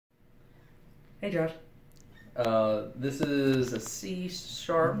Hey, Josh. This is a C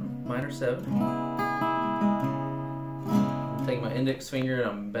sharp minor 7. I'm taking my index finger and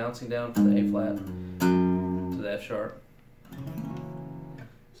I'm bouncing down from the A flat to the F sharp.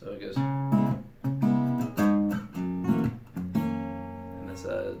 So it goes, and that's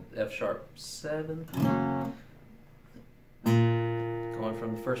a F sharp 7. Going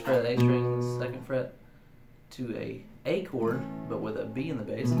from the first fret of the A string to the second fret to A chord, but with a B in the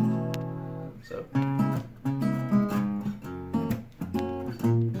bass. So.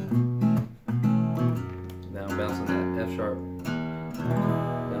 Now I'm bouncing that F sharp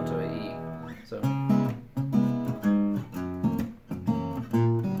down to an E. So.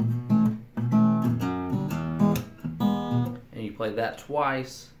 And you play that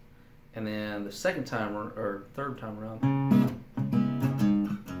twice, and then the second time or third time around.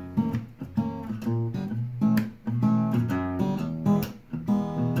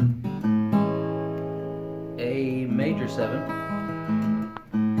 A major 7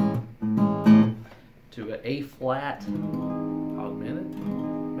 to an A flat augmented,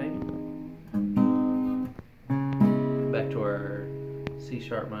 maybe. Back to our C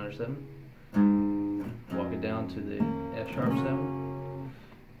sharp minor 7. Walk it down to the F sharp 7.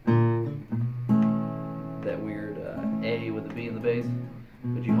 That weird A with the B in the bass,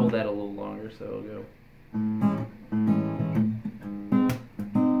 but you hold that a little longer, so it'll go.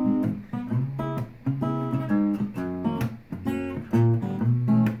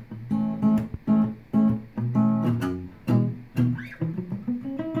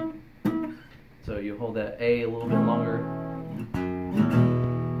 So you hold that A a little bit longer,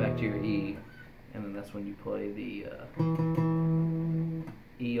 back to your E, and then that's when you play the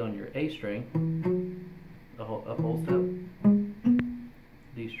E on your A string, the whole up whole step,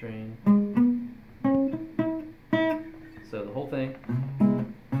 D string, so the whole thing.